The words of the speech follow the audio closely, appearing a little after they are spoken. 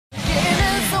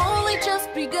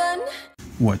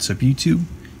What's up YouTube?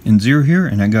 NZero here,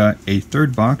 and I got a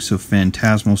third box of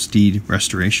Phantasmal Steed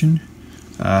Restoration.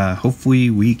 Hopefully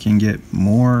we can get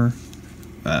more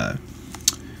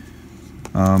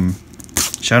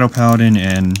Shadow Paladin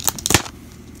and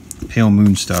Pale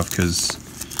Moon stuff, because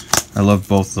I love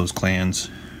both those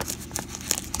clans.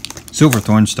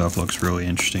 Silverthorn stuff looks really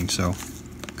interesting, so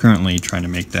currently trying to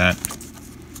make that.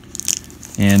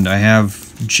 And I have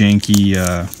janky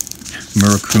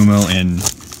Murakumo and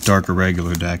Dark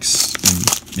Irregular decks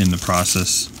in the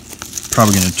process.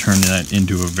 Probably going to turn that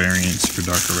into a variance for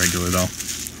Dark Irregular though.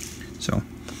 So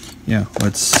yeah,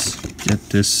 let's get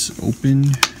this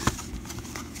open.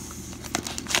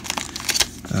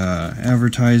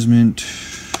 Advertisement.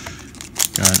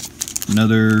 Got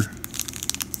another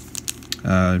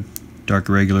Dark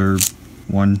Irregular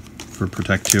one for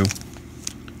Protect 2.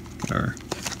 Got our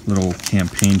little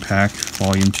campaign pack,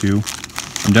 Volume 2.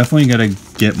 I'm definitely going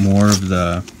to get more of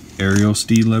the Aerial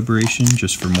Steed Liberation,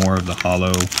 just for more of the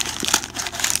hollow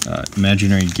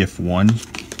Imaginary Gift 1.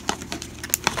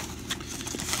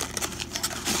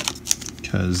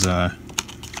 Because a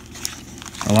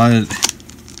lot of...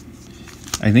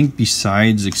 I think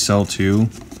besides Excel 2,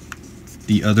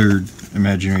 the other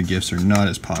Imaginary Gifts are not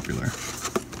as popular.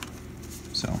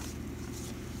 So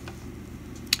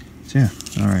yeah,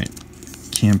 alright.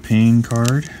 Campaign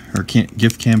card, or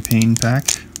gift campaign pack.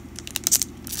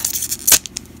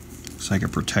 Looks like a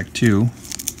Protect 2.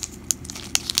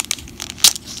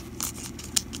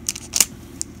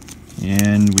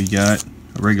 And we got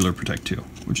a regular Protect 2,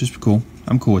 which is cool.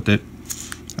 I'm cool with it.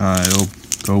 It'll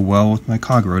go well with my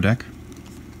Kagro deck.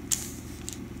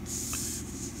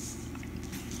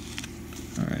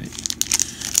 Alright,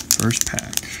 first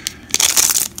pack.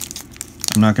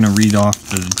 I'm not going to read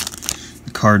off the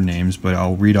card names, but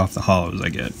I'll read off the hollows I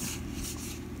get.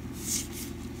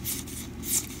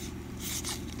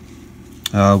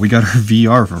 We got our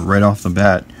VR from right off the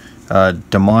bat.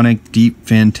 Demonic Deep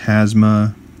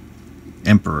Phantasma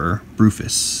Emperor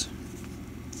Brufus,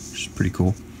 which is pretty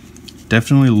cool.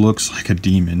 Definitely looks like a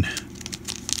demon.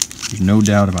 There's no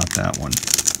doubt about that one.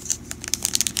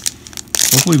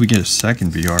 Hopefully we get a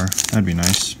second VR. That'd be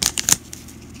nice.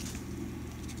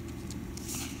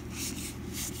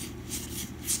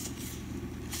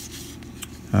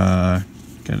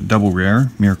 Got a double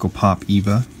rare, Miracle Pop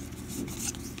Eva.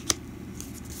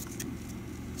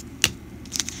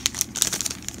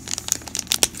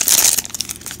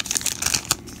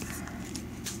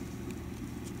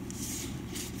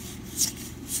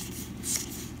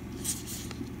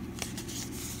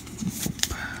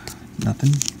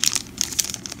 Nothing.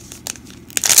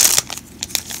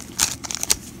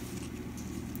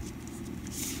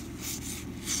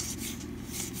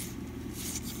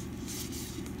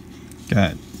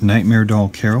 Got Nightmare Doll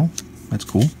Carol. That's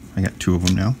cool. I got 2 of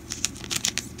them now.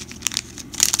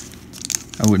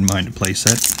 I wouldn't mind a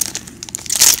playset.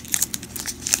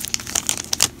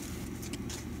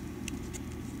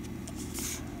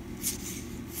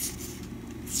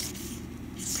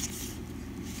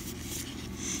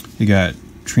 You got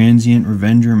Transient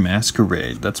Revenger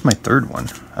Masquerade. That's my 3rd one.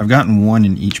 I've gotten 1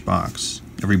 in each box.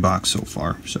 Every box so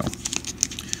far, so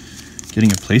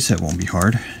getting a playset won't be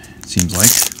hard, it seems like.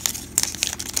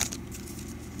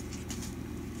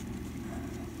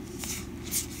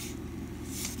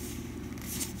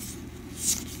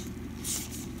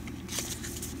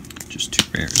 Just 2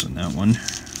 rares on that one.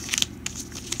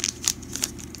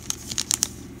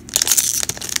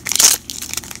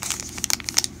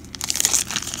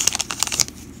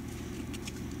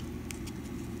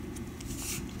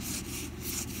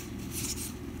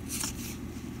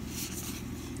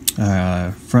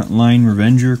 Frontline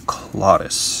Revenger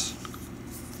Claudus,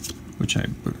 which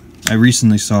I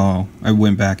recently saw. I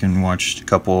went back and watched a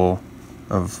couple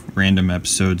of random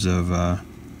episodes of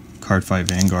Cardfight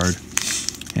Vanguard,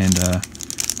 and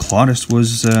Claudus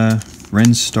was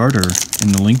Ren's starter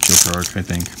in the Link Joker arc, I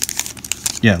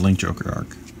think. Yeah, Link Joker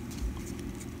arc,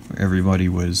 where everybody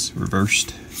was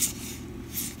reversed.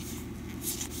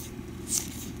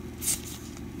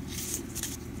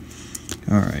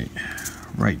 Alright,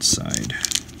 right side.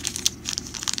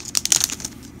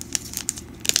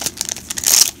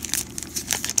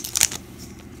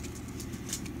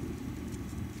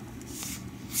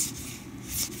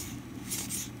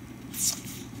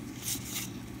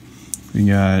 We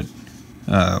got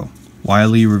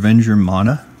Wily Revenger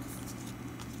Mana.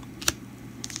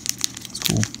 That's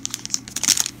cool.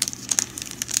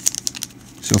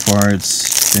 So far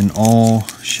it's been all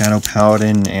Shadow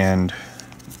Paladin and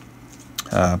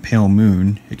Pale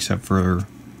Moon, except for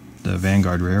the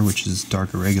Vanguard rare, which is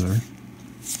Dark Irregular.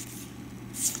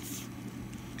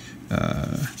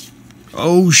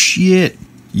 Oh shit!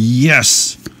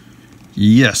 Yes!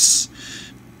 Yes!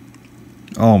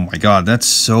 Oh my god, that's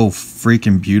so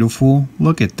freaking beautiful.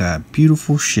 Look at that.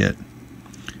 Beautiful shit.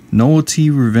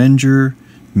 Nullity Revenger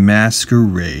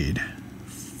Masquerade.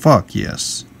 Fuck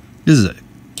yes. This is a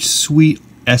sweet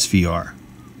SVR.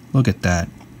 Look at that.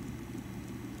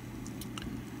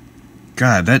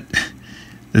 God,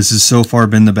 this has so far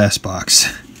been the best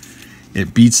box.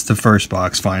 It beats the first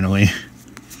box finally.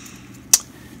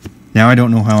 Now I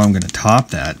don't know how I'm going to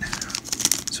top that.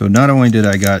 So not only did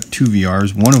I got 2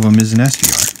 VRs, one of them is an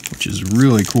SVR, which is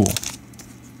really cool.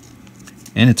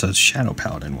 And it's a Shadow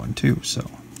Paladin one too,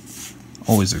 so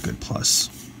always a good plus.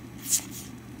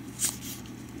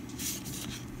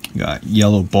 Got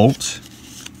Yellow Bolt.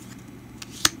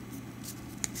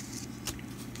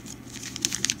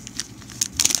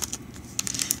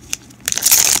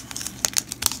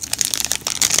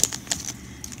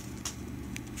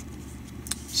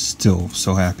 Still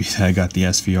so happy that I got the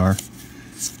SVR.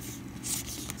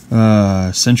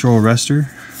 Central Arrestor.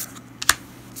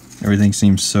 Everything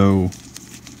seems so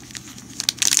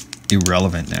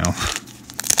irrelevant now.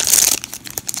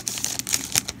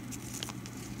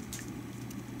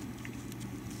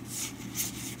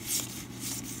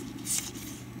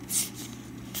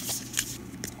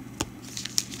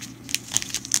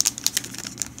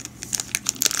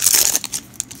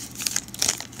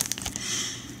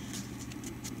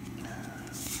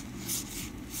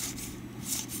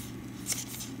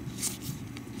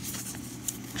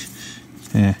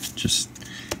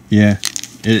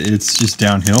 It's just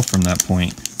downhill from that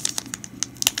point.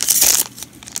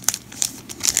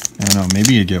 I don't know,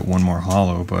 maybe you get one more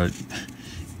holo, but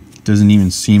it doesn't even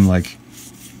seem like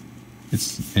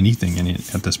it's anything in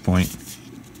it at this point.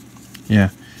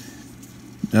 Yeah.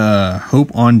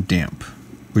 Hope on Damp,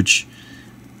 which,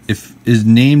 if his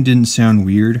name didn't sound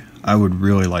weird, I would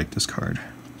really like this card.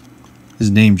 His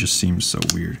name just seems so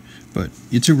weird, but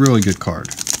it's a really good card.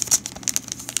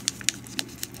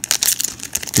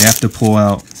 You have to pull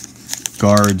out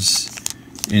guards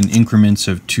in increments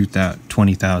of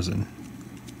 20,000.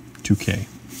 2K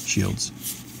shields.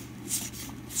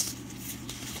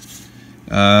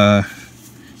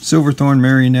 Silverthorn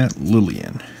Marionette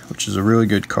Lillian, which is a really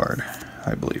good card,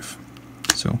 I believe.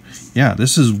 So, yeah,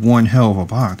 this is one hell of a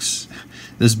box.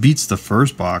 This beats the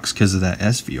first box because of that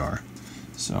SVR.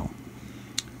 So,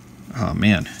 oh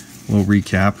man, a little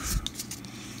recap.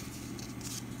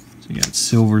 So you got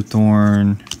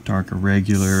Silverthorn, Dark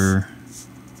Irregular,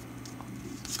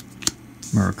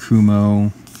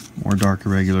 Murakumo, more Dark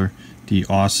Irregular, the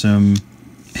awesome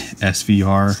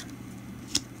SVR.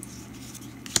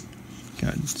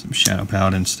 Got some Shadow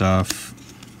Paladin stuff,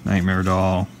 Nightmare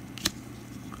Doll.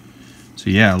 So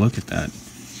yeah, look at that.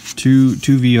 Two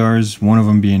VRs, one of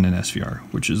them being an SVR,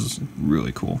 which is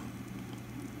really cool.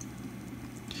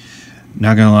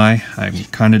 Not gonna lie, I'm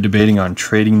kind of debating on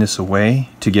trading this away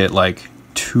to get like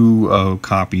 2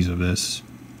 copies of this.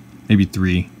 Maybe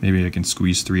 3. Maybe I can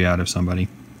squeeze 3 out of somebody.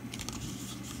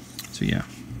 So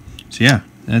yeah,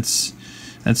 that's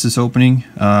this opening.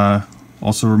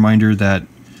 Also a reminder that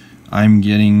I'm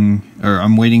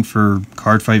waiting for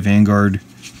Cardfight Vanguard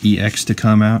EX to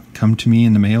come to me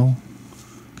in the mail,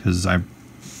 because I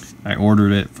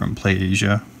ordered it from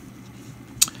PlayAsia,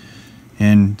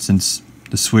 and since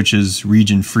the Switch is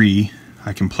region free,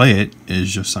 I can play it.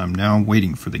 It's just I'm now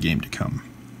waiting for the game to come,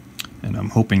 and I'm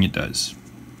hoping it does,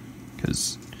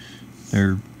 because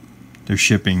their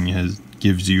shipping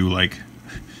gives you, like,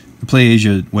 the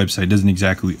PlayAsia website doesn't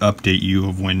exactly update you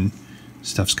of when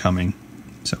stuff's coming.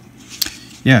 So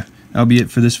yeah, that'll be it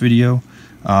for this video.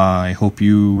 I hope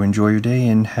you enjoy your day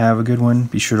and have a good one.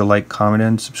 Be sure to like, comment,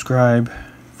 and subscribe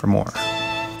for more.